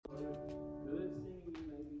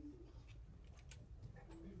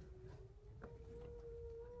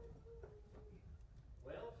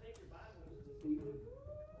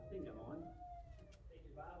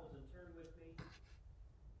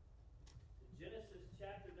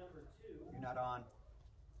You're not on.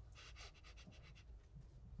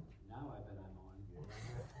 Now I bet I'm on.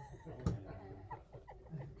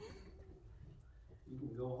 You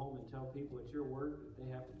can go home and tell people at your work that they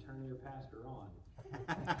have to turn your pastor on.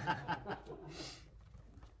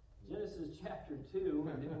 Genesis chapter 2,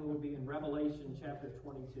 and then we'll be in Revelation chapter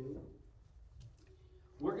 22.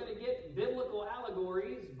 We're going to get biblical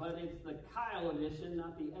allegories, but it's the Kyle edition,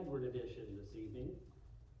 not the Edward edition this evening.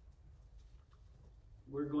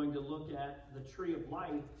 We're going to look at the Tree of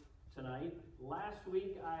Life tonight. Last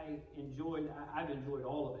week I've enjoyed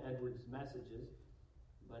all of Edward's messages,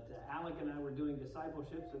 but Alec and I were doing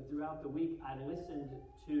discipleship, so throughout the week I listened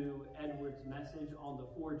to Edward's message on the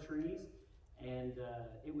 4 trees, and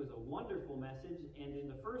it was a wonderful message. And in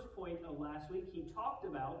the first point of last week, he talked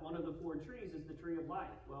about one of the 4 trees is the Tree of Life.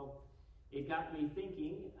 Well, it got me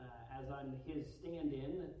thinking, as I'm his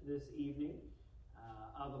stand-in this evening,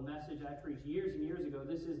 of a message I preached years and years ago.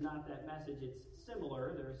 This is not that message. It's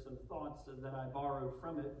similar. There's some thoughts that I borrowed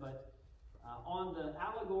from it, but on the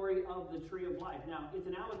allegory of the Tree of Life. Now, it's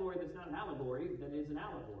an allegory that's not an allegory, that is an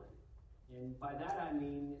allegory. And by that I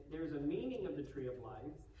mean there's a meaning of the Tree of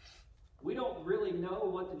Life. We don't really know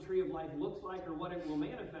what the Tree of Life looks like or what it will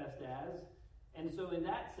manifest as. And so in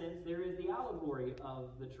that sense, there is the allegory of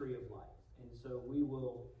the Tree of Life. And so we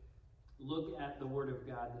will look at the Word of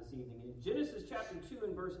God this evening. In Genesis chapter 2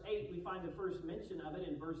 and verse 8, we find the first mention of it.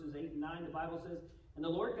 In verses 8 and 9, the Bible says, "And the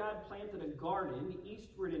Lord God planted a garden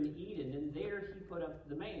eastward in Eden, and there he put up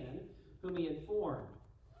the man whom he had formed.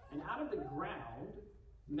 And out of the ground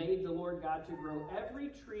made the Lord God to grow every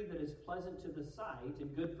tree that is pleasant to the sight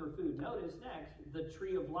and good for food." Notice next, the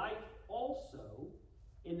tree of life also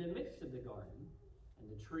in the midst of the garden,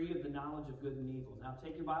 and the tree of the knowledge of good and evil. Now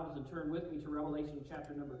take your Bibles and turn with me to Revelation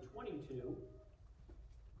chapter number 22.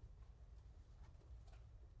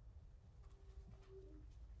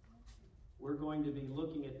 We're going to be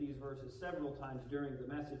looking at these verses several times during the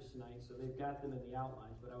message tonight, so they've got them in the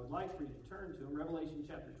outlines. But I would like for you to turn to them. Revelation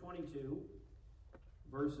chapter 22,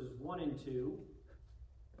 verses 1 and 2.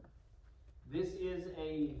 This is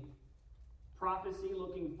a prophecy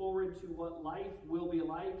looking forward to what life will be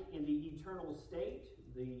like in the eternal state,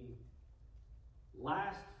 the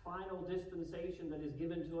last final dispensation that is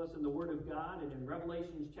given to us in the Word of God. And in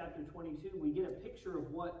Revelation chapter 22, we get a picture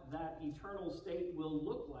of what that eternal state will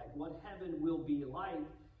look like, what heaven will be like,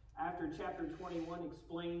 after chapter 21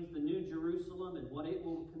 explains the New Jerusalem and what it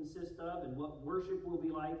will consist of and what worship will be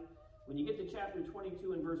like. When you get to chapter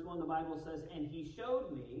 22 and verse 1, the Bible says, "And he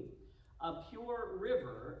showed me a pure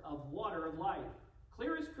river of water of life,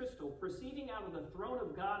 clear as crystal, proceeding out of the throne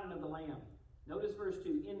of God and of the Lamb." Notice verse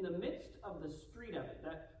 2, "In the midst of the street of it."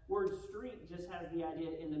 That word street just has the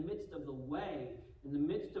idea in the midst of the way, in the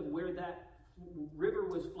midst of where that river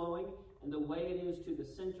was flowing, and the way it is to the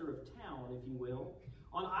center of town, if you will.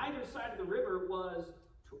 On either side of the river was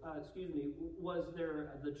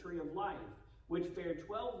there the tree of life, which bare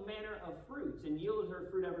 12 manner of fruits, and yielded her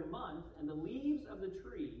fruit every month, and the leaves of the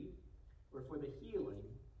tree were for the healing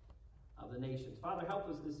of the nations. Father, help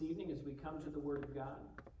us this evening as we come to the Word of God,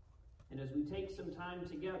 and as we take some time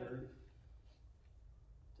together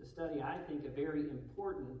to study, I think, a very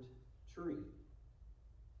important tree.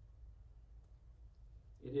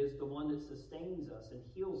 It is the one that sustains us and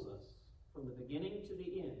heals us from the beginning to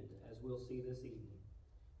the end, as we'll see this evening.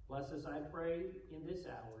 Bless us, I pray, in this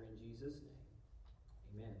hour, in Jesus' name.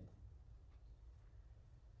 Amen.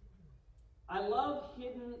 I love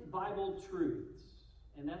hidden Bible truths,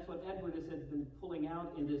 and that's what Edward has been pulling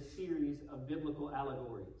out in this series of biblical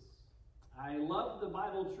allegories. I love the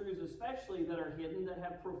Bible truths, especially that are hidden, that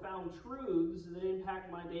have profound truths that impact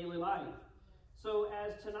my daily life. So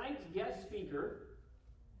as tonight's guest speaker,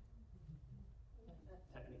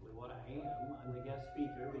 technically what I am, I'm the guest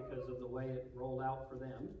speaker because of the way it rolled out for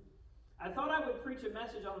them, I thought I would preach a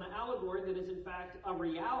message on an allegory that is in fact a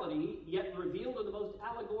reality, yet revealed in the most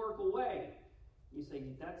allegorical way. You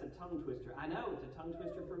say, that's a tongue twister. I know, it's a tongue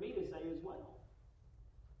twister for me to say as well.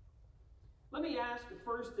 Let me ask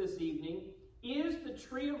first this evening, is the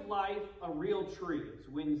tree of life a real tree? It's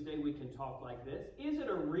Wednesday, we can talk like this. Is it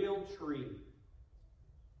a real tree?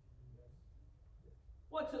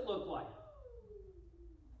 What's it look like?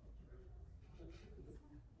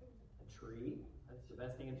 A tree. That's the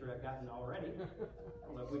best answer I've gotten already. I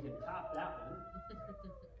don't know if we can top that one.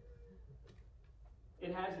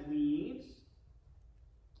 It has leaves.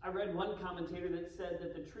 I read one commentator that said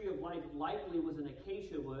that the tree of life likely was an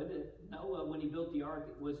acacia wood. Noah, when he built the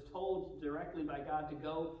ark, was told directly by God to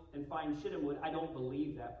go and find shittim wood. I don't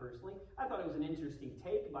believe that personally. I thought it was an interesting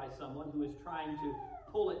take by someone who was trying to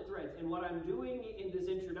pull at threads. And what I'm doing in this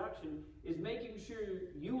introduction is making sure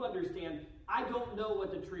you understand I don't know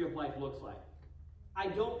what the tree of life looks like. I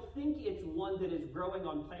don't think it's one that is growing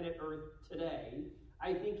on planet Earth today.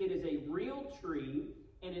 I think it is a real tree,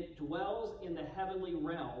 and it dwells in the heavenly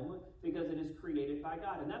realm because it is created by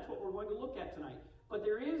God. And that's what we're going to look at tonight. But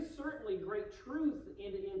there is certainly great truth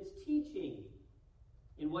in its teaching,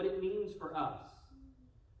 in what it means for us.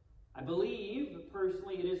 I believe,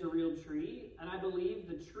 personally, it is a real tree, and I believe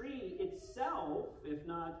the tree itself, if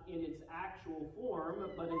not in its actual form,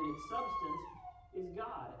 but in its substance, is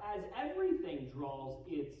God, as everything draws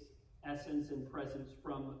its essence and presence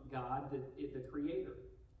from God, the Creator.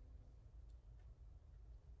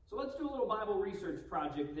 So let's do a little Bible research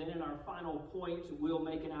project then. In our final point, we'll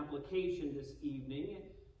make an application this evening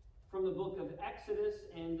from the book of Exodus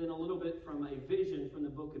and then a little bit from a vision from the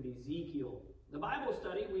book of Ezekiel. The Bible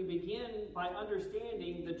study, we begin by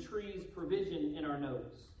understanding the tree's provision in our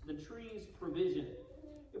notes. The tree's provision.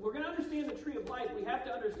 If we're going to understand the tree of life, we have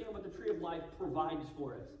to understand what the tree of life provides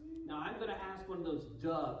for us. Now, I'm going to ask one of those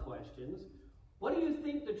duh questions. What do you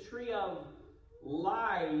think the tree of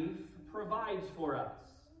life provides for us?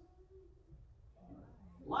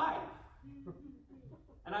 Life.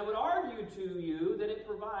 And I would argue to you that it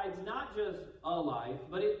provides not just a life,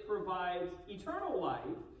 but it provides eternal life,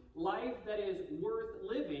 life that is worth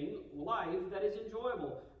living, life that is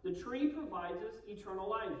enjoyable. The tree provides us eternal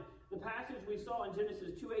life. The passage we saw in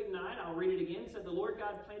Genesis 2, 8, and 9, I'll read it again, said, the Lord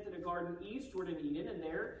God planted a garden eastward in Eden, and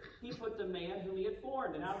there he put the man whom he had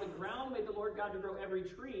formed. And out of the ground made the Lord God to grow every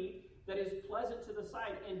tree that is pleasant to the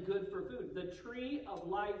sight and good for food. The tree of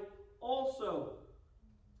life also.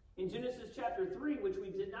 In Genesis chapter 3, which we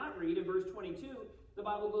did not read, in verse 22, the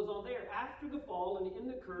Bible goes on there. After the fall and in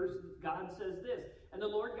the curse, God says this, and the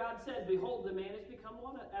Lord God said, behold, the man has become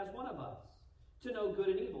as one of us, to know good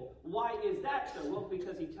and evil. Why is that so? Well,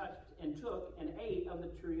 because he touched and took and ate of the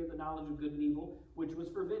tree of the knowledge of good and evil, which was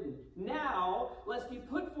forbidden. Now, lest he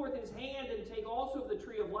put forth his hand and take also of the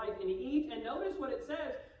tree of life and eat, and notice what it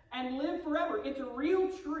says, and live forever. It's a real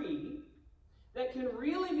tree that can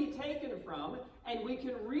really be taken from, and we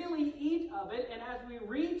can really eat of it, and as we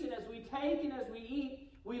reach and as we take and as we eat,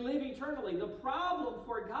 we live eternally. The problem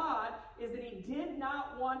for God is that he did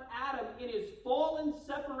not want Adam in his fallen,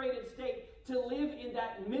 separated state to live in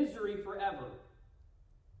that misery forever.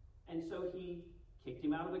 And so he kicked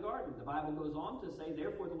him out of the garden. The Bible goes on to say,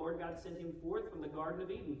 therefore the Lord God sent him forth from the Garden of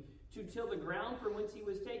Eden to till the ground from whence he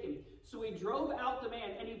was taken. So he drove out the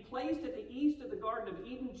man, and he placed at the east of the Garden of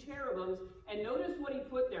Eden cherubims, and notice what he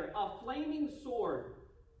put there, a flaming sword.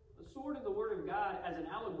 The sword of the Word of God as an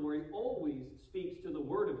allegory always speaks to the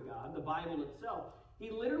Word of God, the Bible itself. He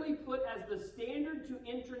literally put as the standard to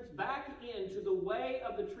entrance back into the way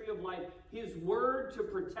of the tree of life, his Word to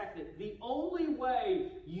protect it. The only way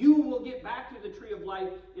you will get back to the tree of life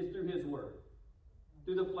is through his Word,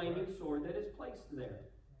 through the flaming sword that is placed there.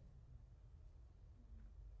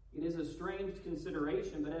 It is a strange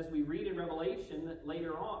consideration, but as we read in Revelation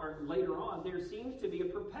later on, there seems to be a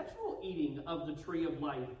perpetual eating of the tree of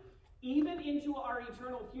life, even into our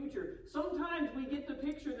eternal future. Sometimes we get the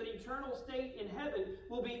picture that eternal state in heaven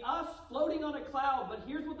will be us floating on a cloud, but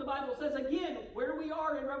here's what the Bible says again, where we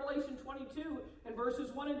are in Revelation 22 and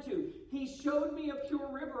verses 1 and 2. He showed me a pure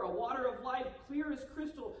river, a water of life, clear as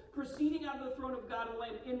crystal, proceeding out of the throne of God and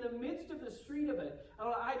Lamb. In the midst of the street of it,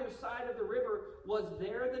 on either side of the river, was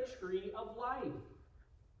there the tree of life.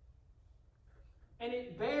 And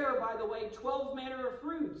it bare, by the way, 12 manner of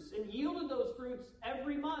fruits, and yielded those fruits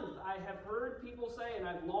every month. I have heard people say, and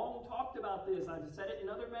I've long talked about this, I've said it in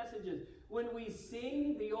other messages, when we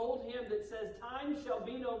sing the old hymn that says, time shall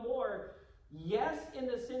be no more, yes, in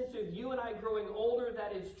the sense of you and I growing older,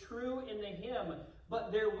 that is true in the hymn,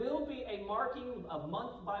 but there will be a marking of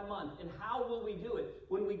month by month. And how will we do it?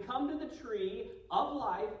 When we come to the tree of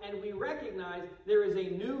life and we recognize there is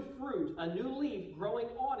a new fruit, a new leaf growing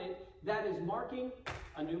on it, that is marking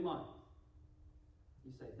a new month.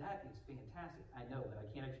 You say, that is fantastic. I know, but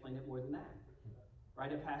I can't explain it more than that.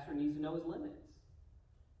 Right? A pastor needs to know his limits.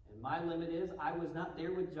 And my limit is, I was not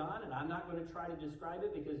there with John, and I'm not going to try to describe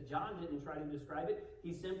it because John didn't try to describe it.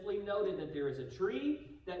 He simply noted that there is a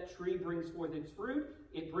tree. That tree brings forth its fruit.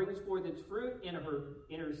 It brings forth its fruit in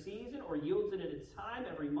her season, or yields it at its time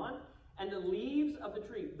every month. And the leaves of the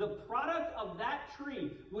tree, the product of that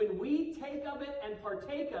tree, when we take of it and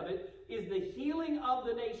partake of it, is the healing of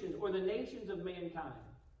the nations, or the nations of mankind.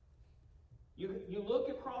 You look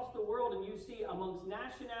across the world and you see amongst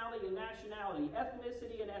nationality and nationality,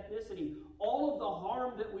 ethnicity and ethnicity, all of the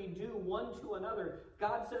harm that we do one to another.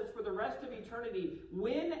 God says for the rest of eternity,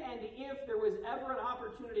 when and if there was ever an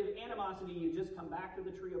opportunity of animosity, you just come back to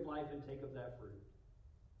the tree of life and take of that fruit.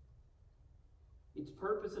 Its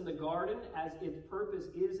purpose in the garden, as its purpose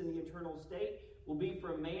is in the eternal state, will be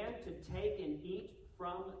for man to take and eat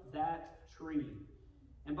from that tree.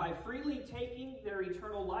 And by freely taking, their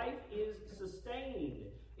eternal life is sustained.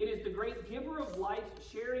 It is the great giver of life's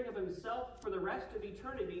sharing of himself for the rest of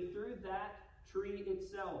eternity through that tree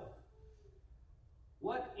itself.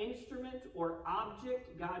 What instrument or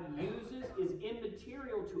object God uses is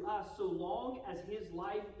immaterial to us so long as his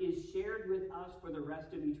life is shared with us for the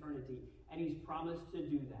rest of eternity. And he's promised to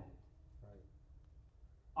do that.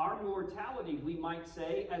 Our mortality, we might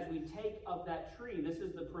say, as we take of that tree, this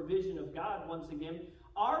is the provision of God once again,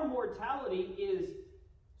 our mortality is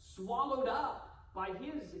swallowed up by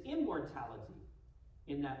his immortality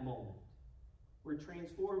in that moment. We're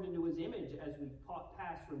transformed into his image as we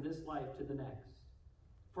pass from this life to the next.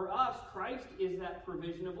 For us, Christ is that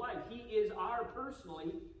provision of life. He is our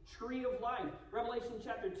personally tree of life. Revelation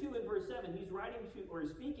chapter 2 and verse 7, he's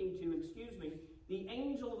speaking to, the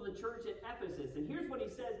angel of the church at Ephesus. And here's what he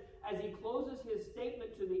says as he closes his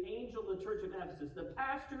statement to the angel of the church of Ephesus, the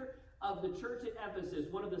pastor of the church at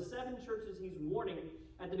Ephesus, one of the 7 churches he's warning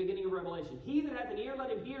at the beginning of Revelation. He that hath an ear,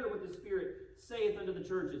 let him hear what the Spirit saith unto the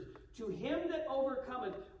churches. To him that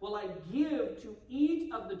overcometh will I give to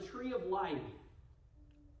eat of the tree of life,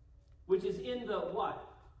 which is in the what?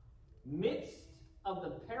 Midst of the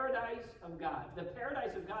paradise of God. The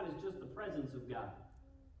paradise of God is just the presence of God.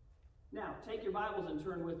 Now, take your Bibles and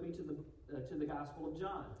turn with me to the Gospel of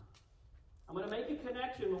John. I'm going to make a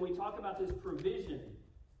connection when we talk about this provision.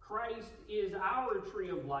 Christ is our tree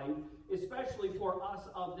of life, especially for us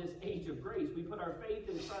of this age of grace. We put our faith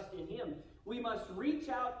and trust in him. We must reach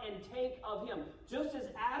out and take of him. Just as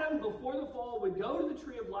Adam, before the fall, would go to the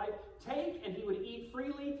tree of life, take, and he would eat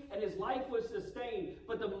freely, and his life was sustained.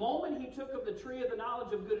 But the moment he took of the tree of the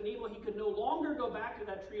knowledge of good and evil, he could no longer go back to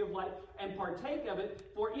that tree of life and partake of it.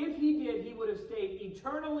 For if he did, he would have stayed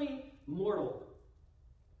eternally mortal,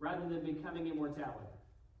 rather than becoming immortality,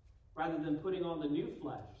 rather than putting on the new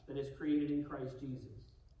flesh that is created in Christ Jesus.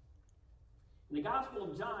 In the Gospel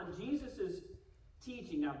of John, Jesus is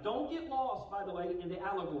teaching. Now, don't get lost, by the way, in the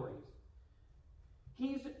allegories.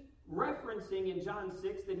 He's referencing in John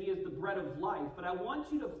 6 that he is the bread of life, but I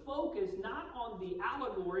want you to focus not on the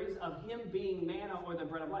allegories of him being manna or the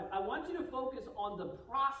bread of life. I want you to focus on the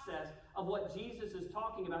process of what Jesus is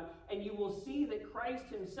talking about, and you will see that Christ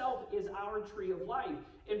himself is our tree of life.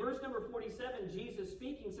 In verse number 47, Jesus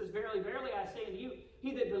speaking says, Verily, verily, I say unto you,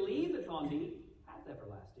 he that believeth on me hath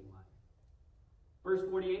everlasting life. Verse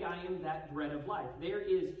 48, I am that bread of life. There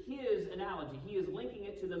is his analogy. He is linking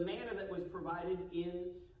it to the manna that was provided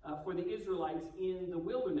for the Israelites in the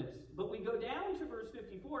wilderness. But we go down to verse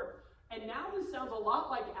 54, and now this sounds a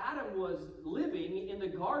lot like Adam was living in the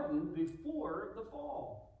garden before the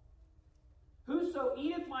fall. Whoso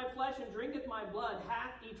eateth my flesh and drinketh my blood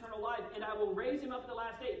hath eternal life, and I will raise him up at the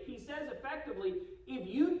last day. He says effectively, if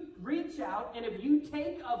you reach out and if you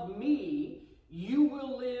take of me, you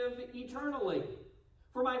will live eternally.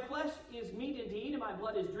 For my flesh is meat indeed, and my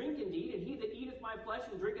blood is drink indeed, and he that eateth my flesh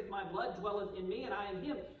and drinketh my blood dwelleth in me, and I in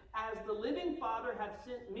him. As the living Father hath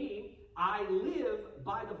sent me, I live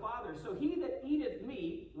by the Father. So he that eateth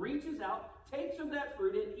me, reaches out, takes of that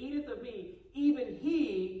fruit, and eateth of me, even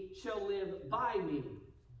he shall live by me.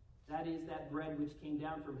 That is that bread which came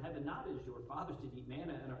down from heaven, not as your fathers did eat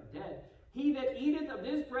manna and are dead. He that eateth of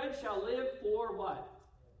this bread shall live for what?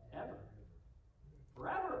 Ever.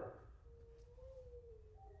 Forever.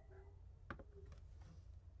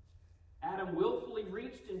 Adam willfully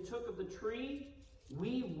reached and took of the tree.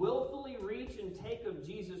 We willfully reach and take of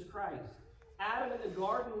Jesus Christ. Adam in the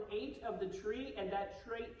garden ate of the tree, and that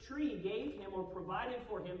tree gave him or provided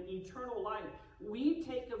for him eternal life. We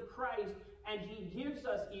take of Christ, and he gives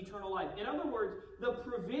us eternal life. In other words, the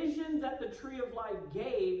provision that the tree of life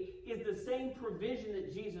gave is the same provision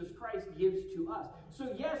that Jesus Christ gives to us.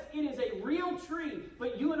 So yes, it is a real tree,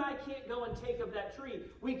 but you and I can't go and take of that tree.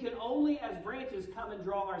 We can only, as branches, come and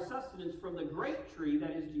draw our sustenance from the great tree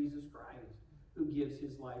that is Jesus Christ, who gives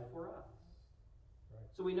his life for us.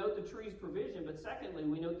 So we note the tree's provision, but secondly,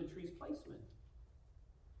 we note the tree's placement.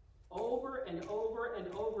 Over and over and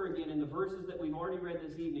over again in the verses that we've already read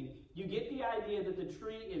this evening, you get the idea that the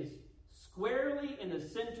tree is squarely in the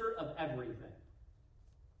center of everything.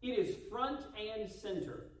 It is front and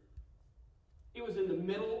center. It was in the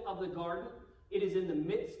middle of the garden. It is in the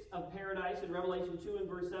midst of paradise in Revelation 2 and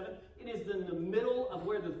verse 7. It is in the middle of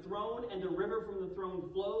where the throne and the river from the throne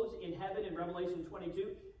flows in heaven in Revelation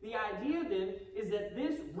 22. The idea then is that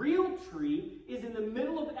this real tree is in the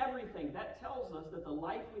middle of everything. That tells us that the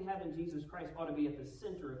life we have in Jesus Christ ought to be at the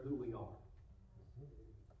center of who we are.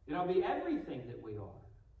 It ought to be everything that we are.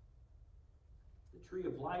 The tree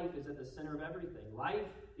of life is at the center of everything. Life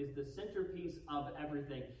is the centerpiece of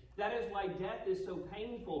everything. That is why death is so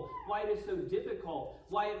painful, why it is so difficult,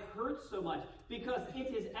 why it hurts so much, because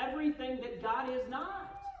it is everything that God is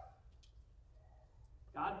not.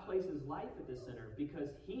 God places life at the center because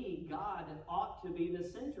He, God, ought to be the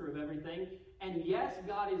center of everything. And yes,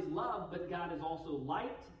 God is love, but God is also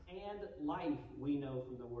light and life, we know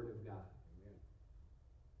from the Word of God. Amen.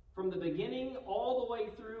 From the beginning all the way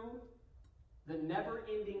through the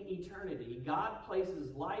never-ending eternity, God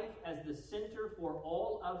places life as the center for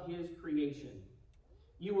all of His creation.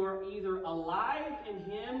 You are either alive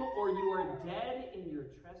in Him or you are dead in your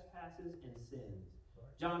trespasses and sins.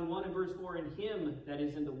 John 1 and verse 4, in Him, that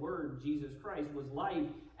is in the Word, Jesus Christ, was life,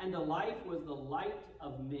 and the life was the light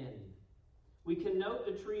of men. We can note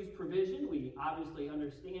the tree's provision. We obviously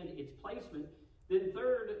understand its placement. Then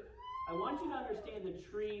third, I want you to understand the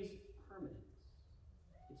tree's permanence.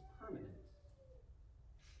 It's permanent.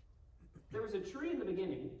 There was a tree in the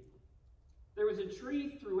beginning, there was a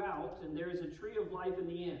tree throughout, and there is a tree of life in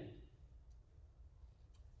the end.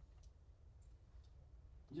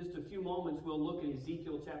 In just a few moments, we'll look at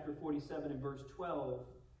Ezekiel chapter 47 and verse 12.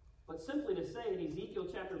 But simply to say, in Ezekiel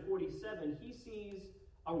chapter 47, he sees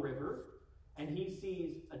a river, and he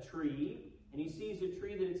sees a tree, and he sees a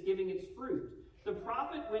tree that is giving its fruit. The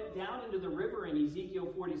prophet went down into the river in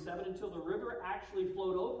Ezekiel 47 until the river actually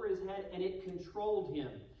flowed over his head, and it controlled him.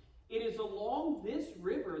 It is along this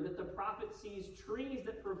river that the prophet sees trees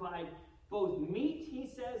that provide both meat, he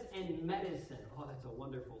says, and medicine. Oh, that's a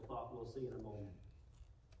wonderful thought we'll see in a moment.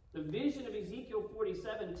 The vision of Ezekiel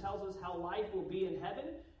 47 tells us how life will be in heaven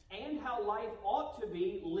and how life ought to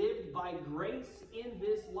be lived by grace in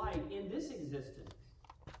this life, in this existence.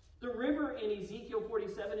 The river in Ezekiel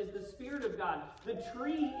 47 is the Spirit of God. The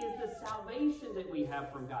tree is the salvation that we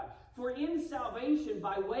have from God. For in salvation,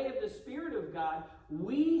 by way of the Spirit of God,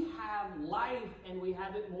 we have life and we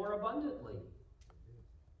have it more abundantly.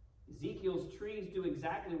 Ezekiel's trees do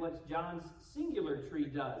exactly what John's singular tree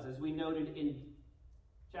does, as we noted in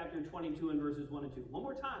chapter 22 and verses 1 and 2. One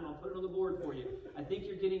more time, I'll put it on the board for you. I think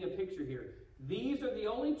you're getting a picture here. These are the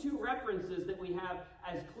only two references that we have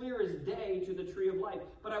as clear as day to the tree of life.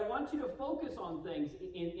 But I want you to focus on things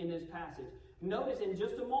in this passage. Notice in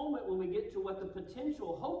just a moment when we get to what the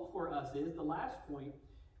potential hope for us is, the last point,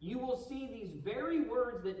 you will see these very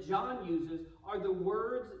words that John uses are the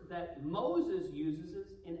words that Moses uses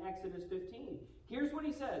in Exodus 15. Here's what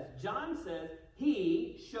he says. John says,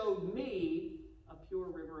 He showed me a pure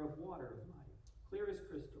river of water of life, clear as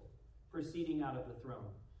crystal, proceeding out of the throne.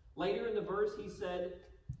 Later in the verse, he said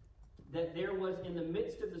that there was in the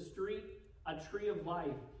midst of the street a tree of life,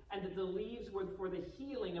 and that the leaves were for the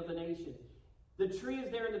healing of the nation. The tree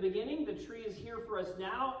is there in the beginning, the tree is here for us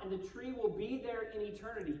now, and the tree will be there in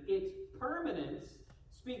eternity. Its permanence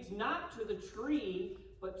speaks not to the tree,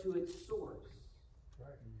 but to its source, right,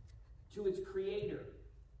 to its creator,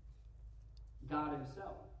 God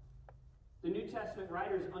Himself. The New Testament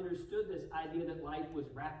writers understood this idea that life was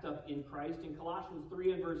wrapped up in Christ. In Colossians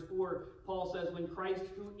 3 and verse 4, Paul says, when Christ,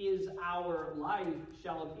 who is our life,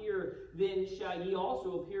 shall appear, then shall ye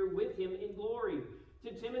also appear with Him in glory.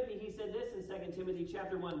 To Timothy, he said this in 2 Timothy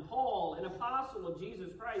chapter 1, Paul, an apostle of Jesus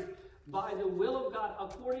Christ, by the will of God,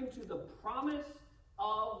 according to the promise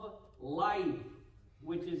of life,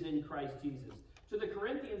 which is in Christ Jesus. To the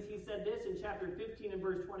Corinthians, he said this in chapter 15 and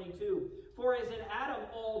verse 22, for as in Adam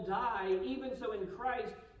all die, even so in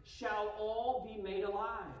Christ shall all be made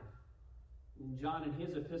alive. And John in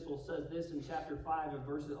his epistle says this in chapter 5 of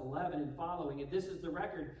verses 11 and following, and this is the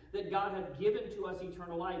record that God hath given to us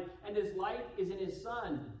eternal life, and this life is in His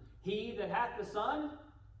Son. He that hath the Son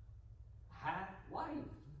hath life.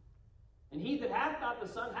 And he that hath not the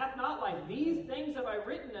Son hath not life. These things have I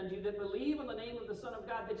written unto you that believe on the name of the Son of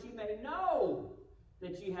God, that ye may know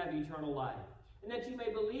that ye have eternal life, and that ye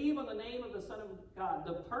may believe on the name of the Son of God.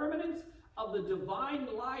 The permanence of the divine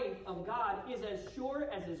life of God is as sure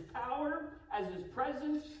as His power, as His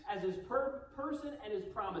presence, as His person, and His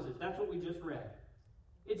promises. That's what we just read.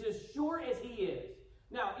 It's as sure as He is.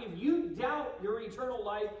 Now, if you doubt your eternal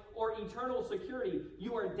life or eternal security,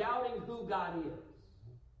 you are doubting who God is.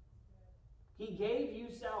 He gave you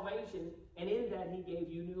salvation, and in that He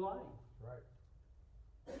gave you new life.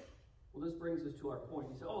 Right. Well, this brings us to our point.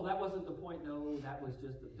 You say, oh, that wasn't the point. No, that was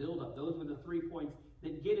just the build-up. Those were the 3 points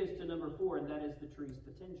that get us to number 4, and that is the tree's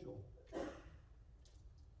potential.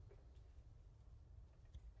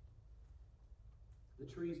 The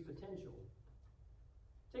tree's potential.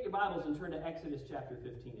 Take your Bibles and turn to Exodus chapter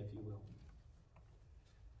 15, if you will.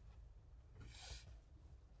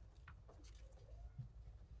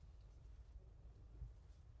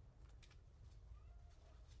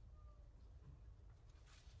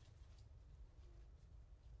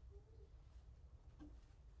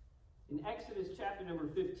 In Exodus chapter number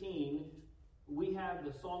 15, we have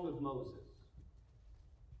the Song of Moses.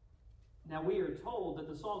 Now, we are told that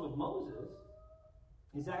the Song of Moses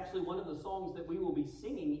is actually one of the songs that we will be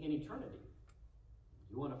singing in eternity.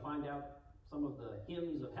 If you want to find out some of the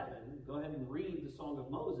hymns of heaven, go ahead and read the Song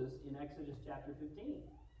of Moses in Exodus chapter 15.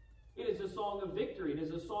 It is a song of victory. It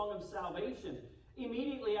is a song of salvation.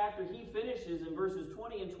 Immediately after he finishes in verses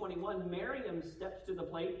 20 and 21, Miriam steps to the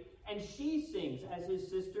plate and she sings as his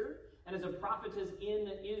sister and as a prophetess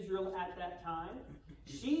in Israel at that time.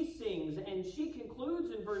 She sings, and she concludes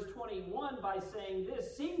in verse 21 by saying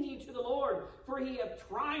this, "Sing ye to the Lord, for he hath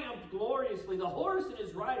triumphed gloriously. The horse and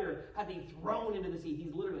his rider hath he thrown into the sea."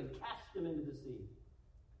 He's literally cast them into the sea.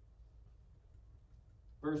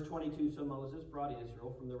 Verse 22, "So Moses brought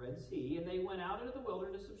Israel from the Red Sea, and they went out into the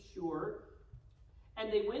wilderness of Shur.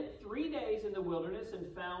 And they went 3 days in the wilderness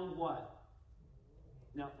and found" what?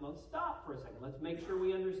 Now, let's stop for a second. Let's make sure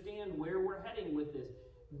we understand where we're heading with this.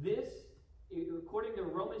 This, according to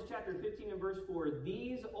Romans chapter 15 and verse 4,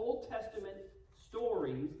 these Old Testament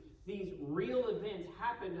stories, these real events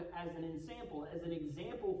happened as an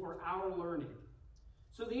example for our learning.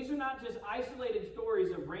 So these are not just isolated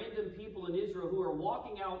stories of random people in Israel who are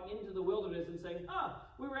walking out into the wilderness and saying,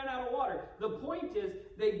 we ran out of water. The point is,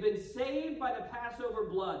 they've been saved by the Passover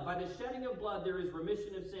blood. By the shedding of blood, there is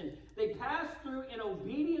remission of sin. They passed through, in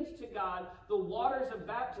obedience to God, the waters of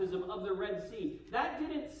baptism of the Red Sea. That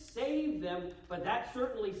didn't save them, but that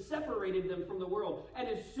certainly separated them from the world. And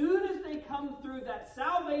as soon as they come through that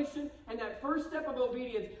salvation and that first step of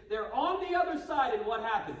obedience, they're on the other side, and what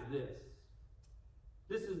happens?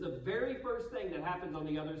 This is the very first thing that happens on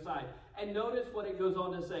the other side. And notice what it goes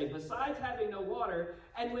on to say. "Besides having no water,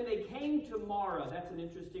 and when they came to Marah," that's an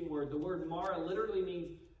interesting word. The word Marah literally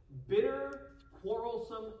means bitter,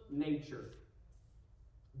 quarrelsome nature.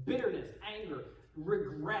 Bitterness, anger,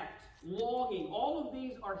 regret, longing. All of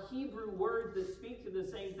these are Hebrew words that speak to the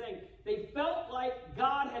same thing. They felt like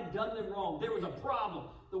God had done them wrong. There was a problem.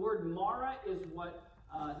 The word Marah is what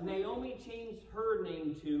Naomi changed her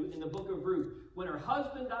name to in the book of Ruth. When her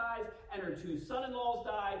husband dies and her 2 son-in-laws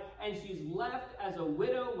die and she's left as a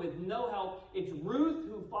widow with no help, it's Ruth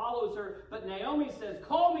who follows her. But Naomi says,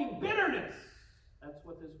 "Call me bitterness." That's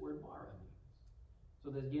what this word Marah means. So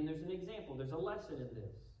again, there's an example. There's a lesson in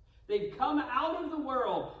this. They've come out of the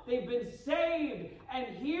world. They've been saved.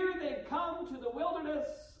 And here they've come to the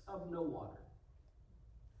wilderness of no water.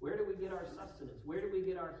 Where do we get our sustenance? Where do we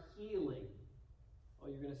get our healing? Well,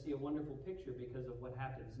 you're going to see a wonderful picture because of what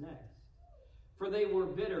happens next. "For they were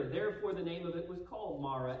bitter, therefore the name of it was called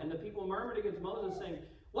Marah. And the people murmured against Moses, saying,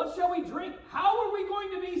 'What shall we drink? How are we going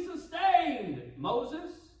to be sustained,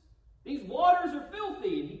 Moses? These waters are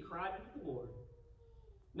filthy.' And he cried unto the Lord."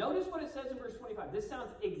 Notice what it says in verse 25. This sounds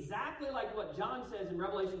exactly like what John says in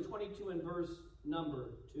Revelation 22 and verse number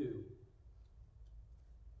 2.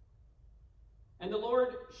 "And the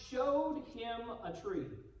Lord showed him a tree,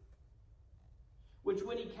 which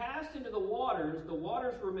when he cast into the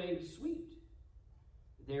waters were made sweet.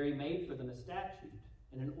 There he made for them a statute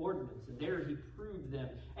and an ordinance, and there he proved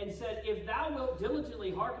them, and said, If thou wilt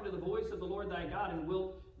diligently hearken to the voice of the Lord thy God, and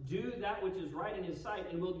wilt do that which is right in his sight,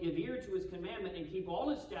 and wilt give ear to his commandment, and keep all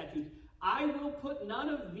his statutes, I will put none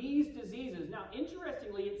of these diseases." Now,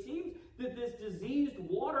 interestingly, it seems that this diseased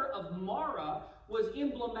water of Marah was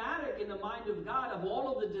emblematic in the mind of God of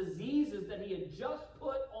all of the diseases that he had just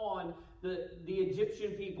put on the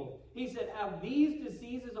Egyptian people. He said, "Have these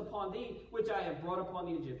diseases upon thee, which I have brought upon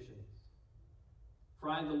the Egyptians. For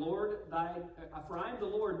I am the Lord,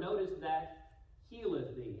 notice that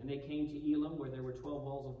healeth thee." And they came to Elim, where there were 12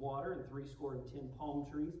 wells of water and 70 palm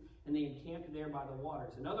trees, and they encamped there by the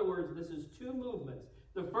waters. In other words, this is 2 movements.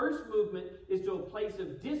 The first movement is to a place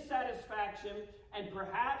of dissatisfaction and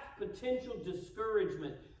perhaps potential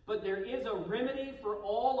discouragement. But there is a remedy for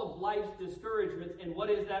all of life's discouragements. And what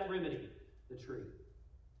is that remedy? The tree.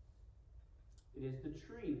 It is the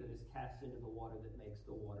tree that is cast into the water that makes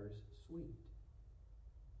the waters sweet.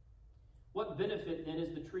 What benefit then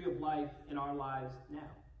is the tree of life in our lives now?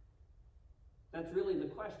 That's really the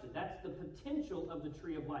question. That's the potential of the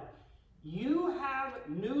tree of life. You have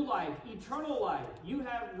new life, eternal life. You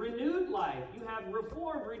have renewed life. You have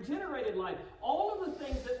reformed, regenerated life. All of the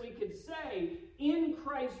things that we could say in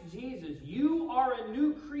Christ Jesus. You are a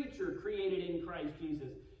new creature created in Christ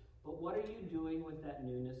Jesus. But what are you doing with that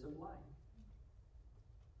newness of life?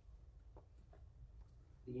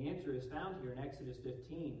 The answer is found here in Exodus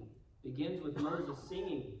 15. It begins with Moses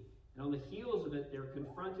singing. And on the heels of it, they're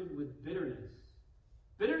confronted with bitterness.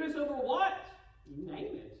 Bitterness over what? You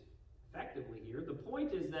name it. Effectively here. The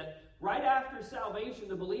point is that right after salvation,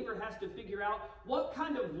 the believer has to figure out what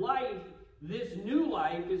kind of life this new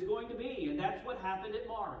life is going to be. And that's what happened at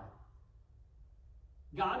Marah.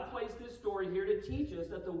 God placed this story here to teach us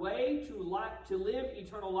that the way to live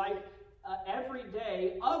eternal life every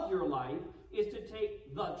day of your life is to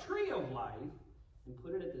take the tree of life and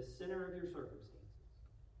put it at the center of your circumstances.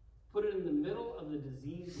 Put it in the middle of the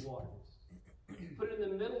diseased waters. Put it in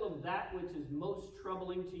the middle of that which is most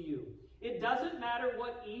troubling to you. It doesn't matter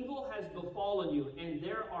what evil has befallen you, and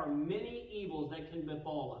there are many evils that can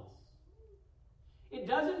befall us. It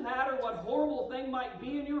doesn't matter what horrible thing might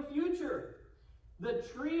be in your future. The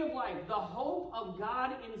tree of life, the hope of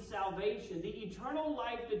God in salvation, the eternal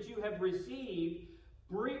life that you have received,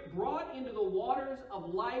 brought into the waters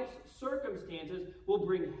of life's circumstances, will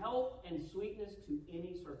bring health and sweetness to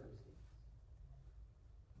any circumstance.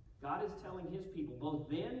 God is telling his people, both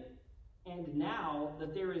then and now,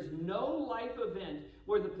 that there is no life event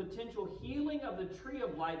where the potential healing of the tree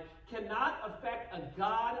of life cannot affect a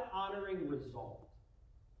God-honoring result.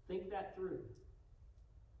 Think that through.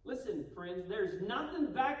 Listen, friends, there's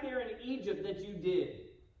nothing back there in Egypt that you did.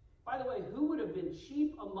 By the way, who would have been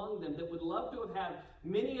chief among them that would love to have had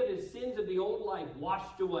many of his sins of the old life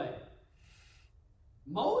washed away?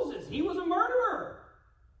 Moses, he was a murderer.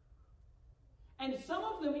 And some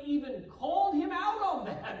of them even called him out on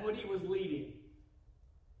that when he was leading.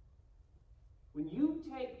 When you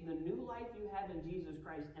take the new life you have in Jesus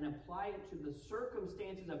Christ and apply it to the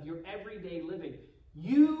circumstances of your everyday living,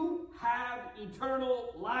 you have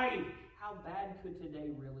eternal life. How bad could today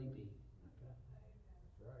really be?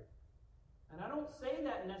 That's right. And I don't say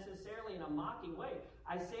that necessarily in a mocking way.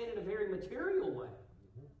 I say it in a very material way.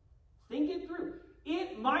 Think it through.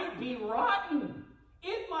 It might be rotten.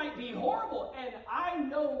 It might be horrible. And I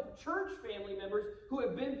know church family members who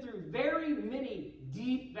have been through very many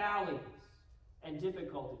deep valleys and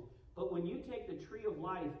difficulties. But when you take the tree of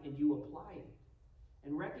life and you apply it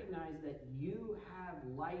and recognize that you have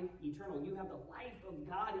life eternal, you have the life of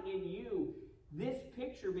God in you, this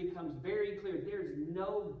picture becomes very clear. There's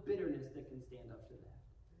no bitterness that can stand up to that.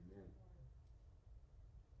 Amen.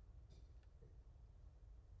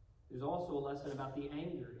 There's also a lesson about the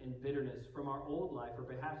anger and bitterness from our old life, or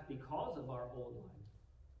perhaps because of our old life.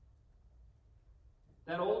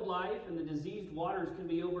 That old life and the diseased waters can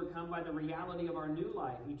be overcome by the reality of our new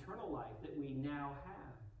life, eternal life that we now have.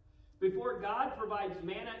 Before God provides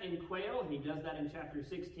manna and quail, he does that in chapter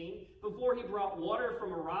 16. Before he brought water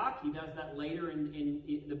from a rock, he does that later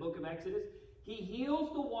in the book of Exodus. He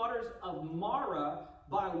heals the waters of Marah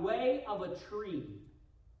by way of a tree.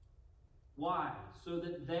 Why? So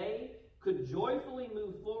that they could joyfully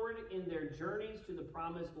move forward in their journeys to the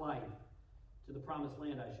promised life, to the promised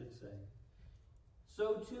land, I should say.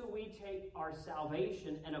 So too we take our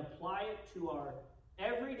salvation and apply it to our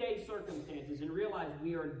everyday circumstances and realize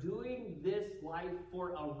we are doing this life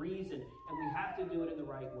for a reason, and we have to do it in the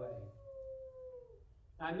right way.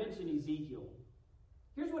 Now, I mentioned Ezekiel.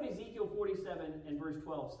 Here's what Ezekiel 47 and verse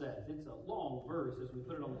 12 says. It's a long verse as we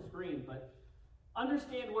put it on the screen, but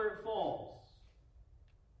understand where it falls.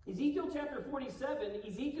 Ezekiel chapter 47,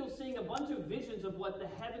 Ezekiel's seeing a bunch of visions of what the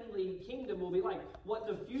heavenly kingdom will be like, what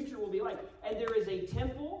the future will be like. And there is a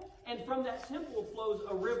temple, and from that temple flows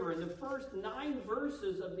a river. In the first 9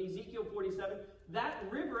 verses of Ezekiel 47, that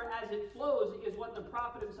river as it flows is what the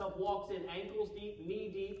prophet himself walks in, ankles deep, knee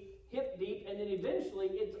deep, hip deep, and then eventually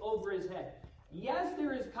it's over his head. Yes,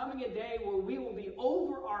 there is coming a day where we will be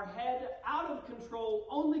over our head, out of control,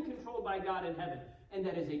 only controlled by God in heaven. And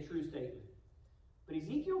that is a true statement. But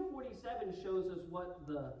Ezekiel 47 shows us what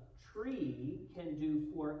the tree can do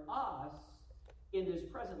for us in this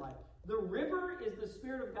present life. The river is the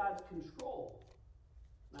Spirit of God's control.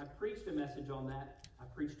 And I preached a message on that. I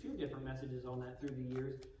preached 2 different messages on that through the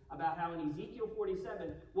years about how in Ezekiel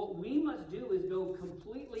 47, what we must do is go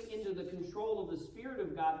completely into the control of the Spirit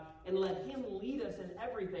of God and let him lead us in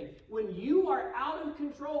everything. When you are out of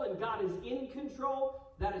control and God is in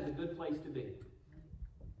control, that is a good place to be.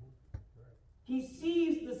 He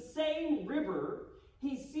sees the same river,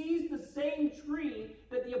 he sees the same tree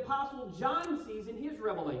that the Apostle John sees in his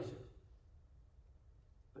revelation.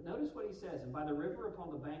 But notice what he says, and by the river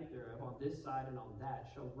upon the bank thereof, on this side and on that,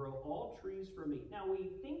 shall grow all trees for meat. Now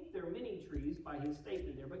we think there are many trees by his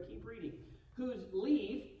statement there, but keep reading. Whose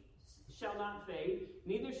leaf shall not fade,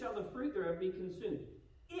 neither shall the fruit thereof be consumed.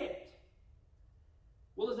 It.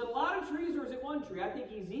 Well, is it a lot of trees or is it one tree? I think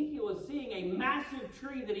Ezekiel is seeing a massive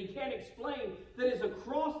tree that he can't explain that is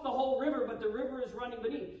across the whole river, but the river is running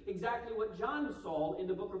beneath. Exactly what John saw in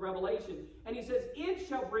the book of Revelation. And he says, it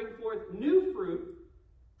shall bring forth new fruit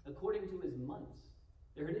according to his months.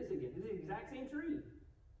 There it is again. This is the exact same tree.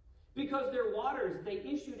 Because their waters, they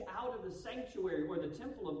issued out of the sanctuary or the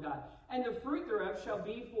temple of God. And the fruit thereof shall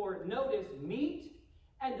be for, notice, meat,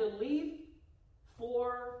 and the leaf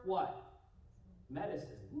for what? Medicine.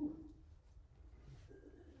 Ooh.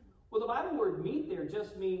 Well, the Bible word meat there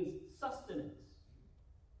just means sustenance.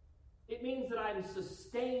 It means that I'm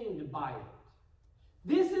sustained by it.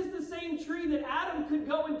 This is the same tree that Adam could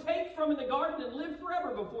go and take from in the garden and live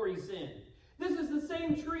forever before he sinned. This is the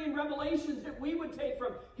same tree in Revelations that we would take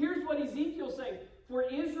from. Here's what Ezekiel's saying. For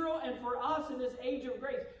Israel and for us in this age of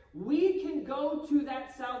grace, we can go to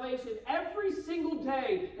that salvation every single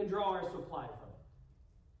day and draw our supply from it.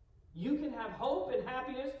 You can have hope and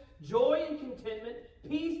happiness, joy and contentment,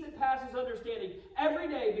 peace that passes understanding every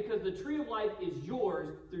day because the tree of life is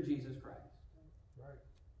yours through Jesus Christ. Right.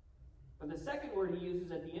 But the second word he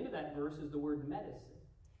uses at the end of that verse is the word medicine.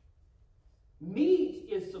 Meat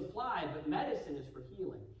is supplied, but medicine is for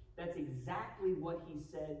healing. That's exactly what he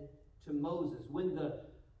said to Moses. When the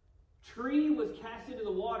tree was cast into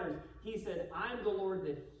the waters, he said, I'm the Lord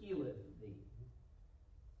that healeth thee.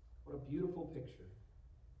 What a beautiful picture.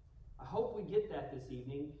 I hope we get that this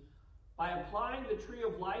evening. By applying the tree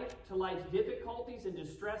of life to life's difficulties and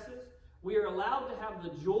distresses, we are allowed to have the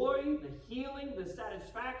joy, the healing, the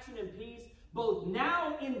satisfaction and peace, both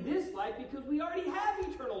now in this life, because we already have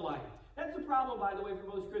eternal life. That's the problem, by the way,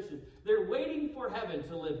 for most Christians. They're waiting for heaven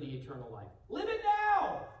to live the eternal life. Live it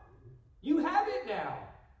now! You have it now.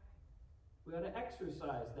 We ought to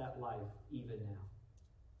exercise that life even now.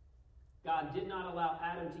 God did not allow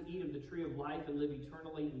Adam to eat of the tree of life and live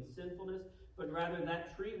eternally in sinfulness, but rather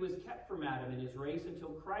that tree was kept from Adam in his race until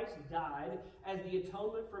Christ died as the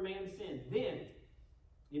atonement for man's sin. Then,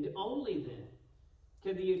 and only then,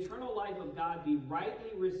 can the eternal life of God be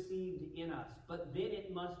rightly received in us, but then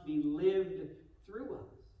it must be lived through us.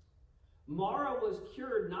 Mara was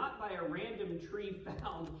cured not by a random tree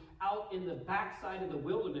found out in the backside of the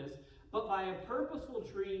wilderness, but by a purposeful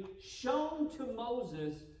tree shown to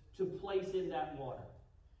Moses to place in that water.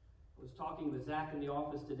 I was talking with Zach in the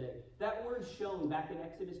office today. That word shown back in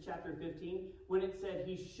Exodus chapter 15, when it said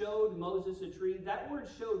he showed Moses a tree, that word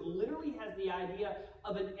showed literally has the idea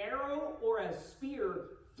of an arrow or a spear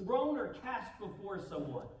thrown or cast before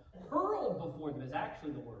someone. Hurled before them is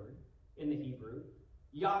actually the word in the Hebrew.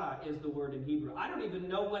 Yada is the word in Hebrew. I don't even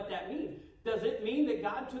know what that means. Does it mean that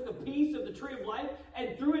God took a piece of the tree of life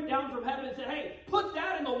and threw it down from heaven and said, hey, put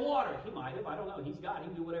that in the water? He might have. I don't know. He's God. He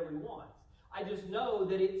can do whatever he wants. I just know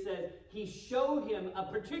that it says he showed him a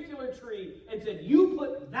particular tree and said, you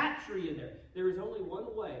put that tree in there. There is only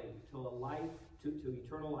one way to a life, to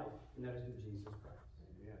eternal life, and that is through Jesus Christ.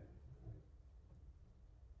 Amen.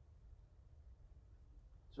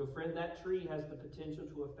 So, friend, that tree has the potential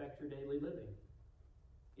to affect your daily living.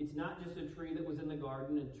 It's not just a tree that was in the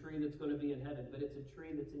garden, a tree that's going to be in heaven, but it's a tree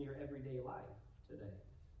that's in your everyday life today.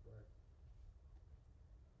 Right.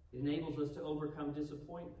 It enables us to overcome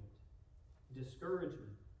disappointment,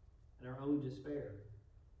 discouragement, and our own despair.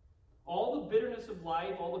 All the bitterness of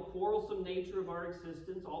life, all the quarrelsome nature of our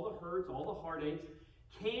existence, all the hurts, all the heartaches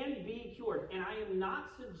can be cured. And I am not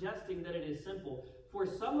suggesting that it is simple. For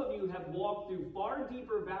some of you have walked through far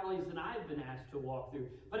deeper valleys than I've been asked to walk through.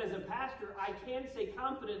 But as a pastor, I can say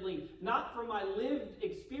confidently, not from my lived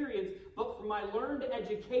experience, but from my learned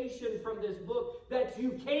education from this book, that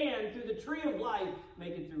you can, through the tree of life,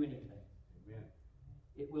 make it through anything. Amen.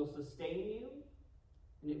 It will sustain you,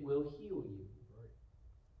 and it will heal you. Right.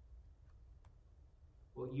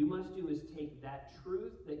 What you must do is take that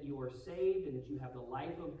truth that you are saved and that you have the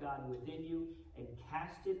life of God within you and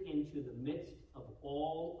cast it into the midst of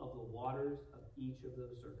all of the waters of each of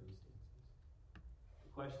those circumstances. The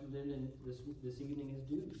question then this evening is,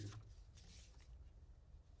 do you?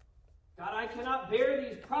 God, I cannot bear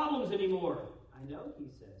these problems anymore. I know, he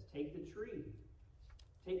says. Take the tree.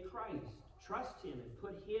 Take Christ. Trust him and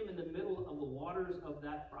put him in the middle of the waters of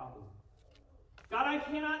that problem. God, I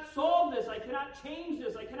cannot solve this. I cannot change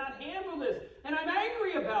this. I cannot handle this. And I'm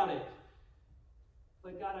angry about it.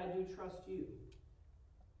 But God, I do trust you.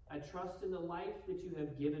 I trust in the life that you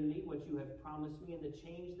have given me, what you have promised me, and the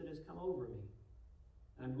change that has come over me.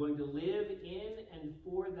 And I'm going to live in and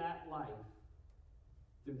for that life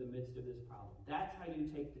through the midst of this problem. That's how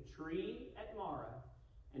you take the tree at Marah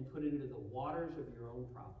and put it into the waters of your own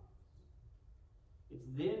problems. It's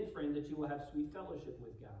then, friend, that you will have sweet fellowship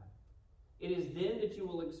with God. It is then that you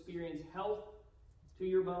will experience health to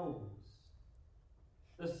your bones.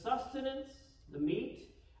 The sustenance, the meat,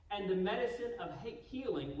 and the medicine of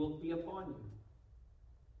healing will be upon you.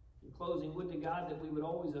 In closing, would to God that we would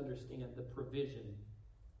always understand the provision,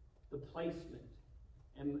 the placement,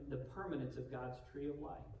 and the permanence of God's tree of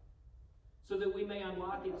life, so that we may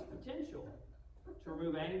unlock its potential to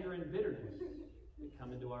remove anger and bitterness that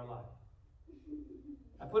come into our life.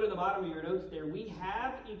 I put at the bottom of your notes there, we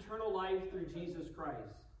have eternal life through Jesus Christ.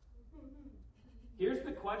 Here's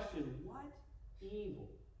the question, what evil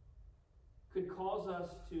could cause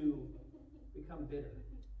us to become bitter?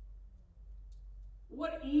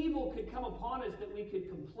 What evil could come upon us that we could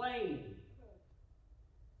complain,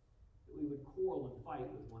 that we would quarrel and fight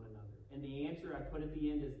with one another? And the answer I put at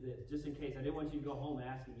the end is this, just in case. I didn't want you to go home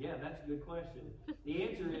asking, yeah, that's a good question. The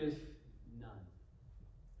answer is none.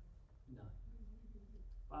 None.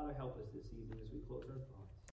 Father, help us this evening as we close our thoughts.